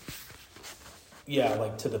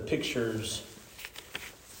 like to the pictures,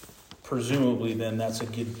 presumably then that's a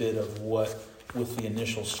good bit of what, with the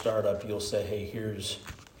initial startup, you'll say, hey, here's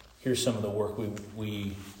some of the work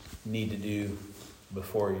we need to do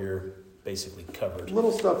before you're basically covered.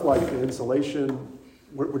 Little stuff like the insulation,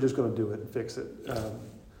 we're just going to do it and fix it.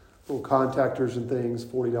 Little contactors and things,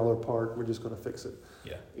 $40 part, we're just going to fix it.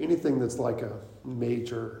 Yeah. Anything that's like a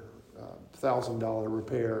major $1,000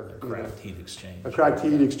 repair. A cracked heat exchange. A cracked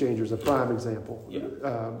heat exchanger is a prime example.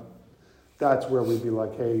 Yeah. That's where we'd be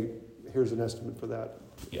like, hey, here's an estimate for that.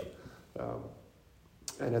 Yep.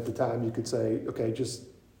 And at the time you could say, okay, just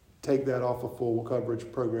take that off a full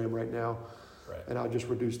coverage program right now. Right. And I'll just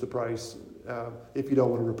reduce the price if you don't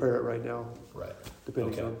want to repair it right now. Right.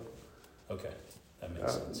 Depending on. Okay. That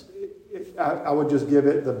makes sense. I would just give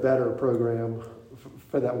it the better program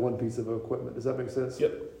for that one piece of equipment. Does that make sense?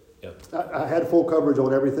 Yep. I had full coverage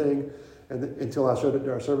on everything, and until I showed it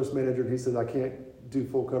to our service manager, and he said I can't do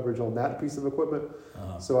full coverage on that piece of equipment.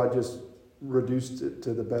 So I just reduced it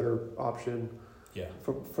to the better option. Yeah.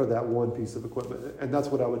 For that one piece of equipment, and that's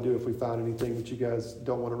what I would do if we found anything that you guys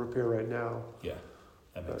don't want to repair right now. Yeah,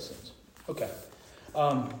 that makes sense. Okay.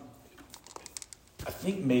 I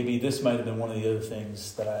think maybe this might have been one of the other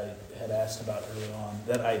things that I had asked about early on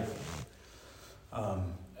that I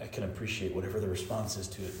can appreciate whatever the response is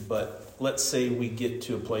to it. But let's say we get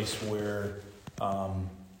to a place where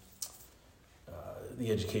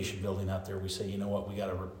the education building out there, we say, you know what, we're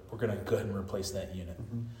going to go ahead and replace that unit.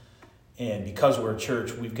 Mm-hmm. And because we're a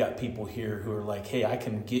church, we've got people here who are like, hey, I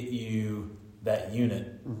can get you that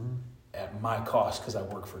unit Mm-hmm. at my cost because I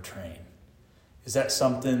work for Train. Is that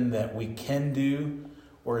something that we can do?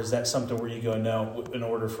 Or is that something where you go, no, in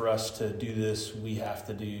order for us to do this, we have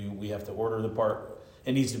to order the part.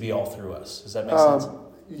 It needs to be all through us. Does that make sense?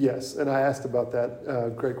 Yes, and I asked about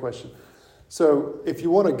that. Great question. So if you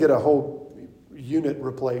want to get a whole unit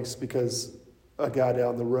replaced because a guy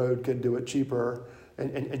down the road can do it cheaper,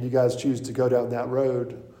 and you guys choose to go down that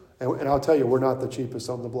road, and I'll tell you, we're not the cheapest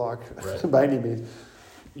on the block Right. by any means.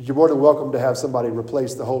 You're more than welcome to have somebody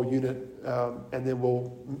replace the whole unit, and then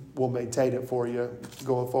we'll maintain it for you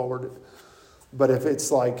going forward. But if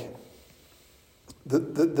it's like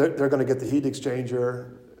they're going to get the heat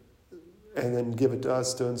exchanger and then give it to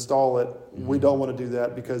us to install it, we don't want to do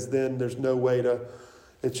that because then there's no way to.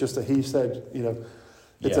 It's just he said,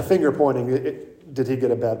 it's a finger pointing. Did he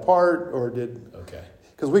get a bad part or did? Okay.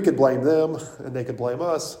 Because we could blame them and they could blame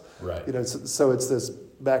us. Right. So it's this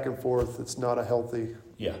back and forth. It's not a healthy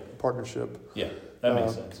partnership. Yeah, that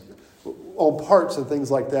makes sense. On parts and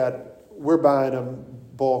things like that, we're buying them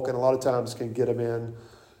bulk, and a lot of times can get them in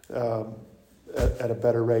at a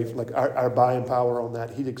better rate. Like our buying power on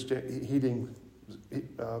that heat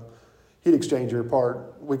exchanger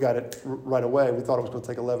part, we got it right away. We thought it was going to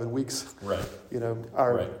take 11 weeks. Right.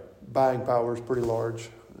 Our buying power is pretty large.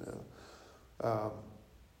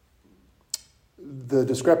 The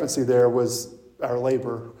discrepancy there was our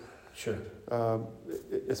labor. Sure.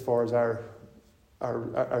 As far as ours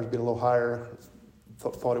being a little higher,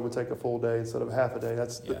 thought it would take a full day instead of half a day.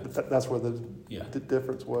 That's where the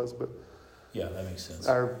difference was. But that makes sense.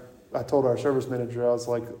 I told our service manager, I was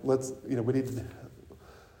like, we need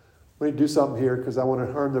to do something here because I want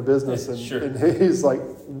to earn the business. And, sure. and he's like,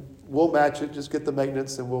 we'll match it, just get the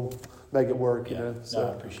maintenance and we'll make it work. So. No,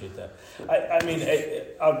 I appreciate that.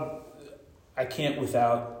 I can't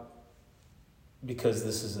without, because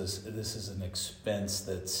this is an expense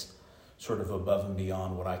that's sort of above and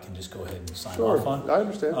beyond what I can just go ahead and sign off on. I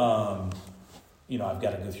understand. I've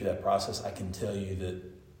got to go through that process. I can tell you that,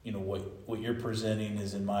 what you're presenting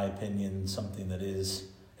is, in my opinion, something that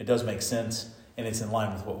it does make sense, and it's in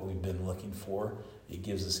line with what we've been looking for. It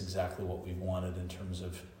gives us exactly what we wanted in terms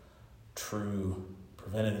of true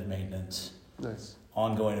preventative maintenance. Nice.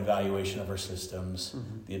 Ongoing evaluation of our systems,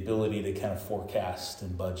 the ability to kind of forecast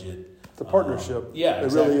and budget. The partnership. Exactly.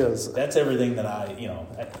 It really is. That's everything that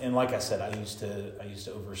and like I said, I used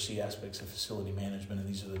to oversee aspects of facility management, and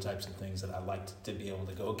these are the types of things that I like to be able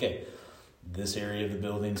to go, okay, this area of the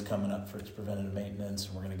building's coming up for its preventative maintenance,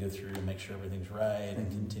 and we're going to go through and make sure everything's right and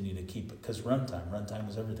continue to keep it, because runtime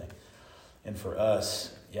is everything. And for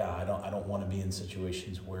us, I don't want to be in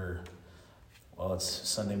situations where, well, it's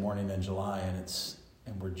Sunday morning in July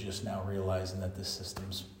and we're just now realizing that this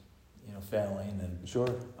system's, failing. And sure.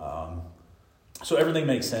 So everything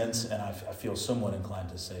makes sense, and I feel somewhat inclined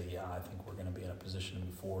to say, I think we're going to be in a position to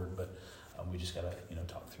move forward, but we just got to,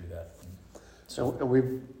 talk through that. And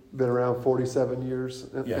we've been around 47 years,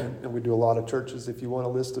 and we do a lot of churches. If you want a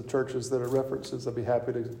list of churches that are references, I'd be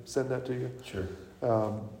happy to send that to you. Sure.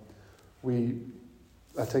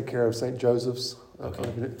 I take care of St. Joseph's.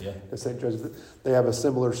 Okay. St. Joseph, they have a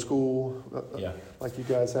similar school like you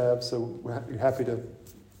guys have, so we're happy to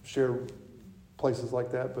share places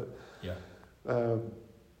like that. But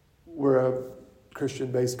we're a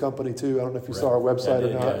Christian-based company too. I don't know if you saw our website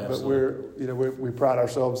or not, but we pride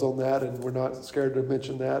ourselves on that, and we're not scared to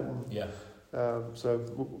mention that. And,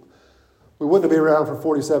 so we wouldn't be around for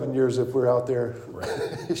 47 years if we're out there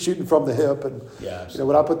shooting from the hip. And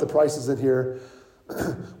when I put the prices in here.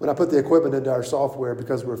 When I put the equipment into our software,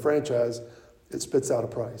 because we're a franchise, it spits out a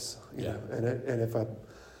price.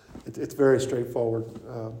 It's very straightforward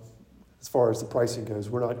as far as the pricing goes.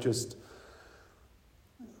 We're not just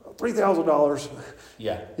 $3,000.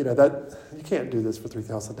 Yeah. That you can't do this for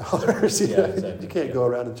 $3,000. Exactly. You can't go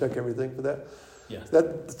around and check everything for that. Yeah.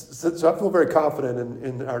 So I feel very confident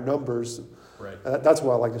in our numbers. Right. That's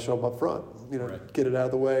why I like to show them up front. Get it out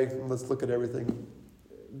of the way, and let's look at everything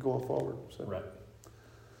going forward. So. Right.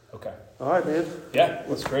 Okay. All right, man. Yeah,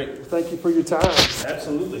 that's great. Thank you for your time.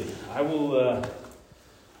 Absolutely. I will.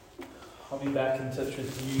 I'll be back in touch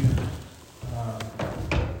with you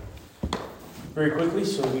very quickly,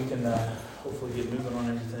 so we can hopefully get moving on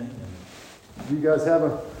everything. You guys have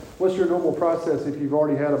What's your normal process if you've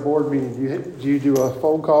already had a board meeting? Do you do a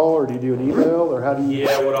phone call or do you do an email or how do you?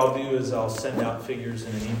 Yeah, what I'll do is I'll send out figures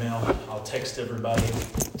in an email. I'll text everybody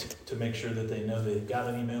to make sure that they know they've got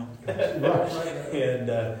an email.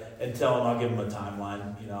 And tell them, I'll give them a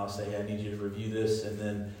timeline. You know, I'll say, hey, I need you to review this. And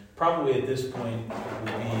then probably at this point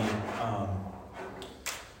it would be,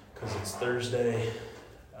 because it's Thursday,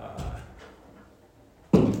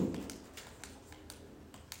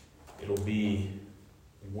 it'll be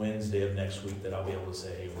Wednesday of next week that I'll be able to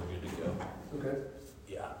say, hey, we're good to go. Okay.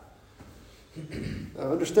 Yeah. I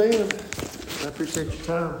understand. I appreciate your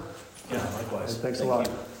time. Yeah, likewise. Thanks a lot.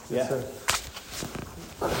 You. Yes, Yeah. sir.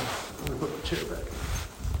 Let me put the chair back.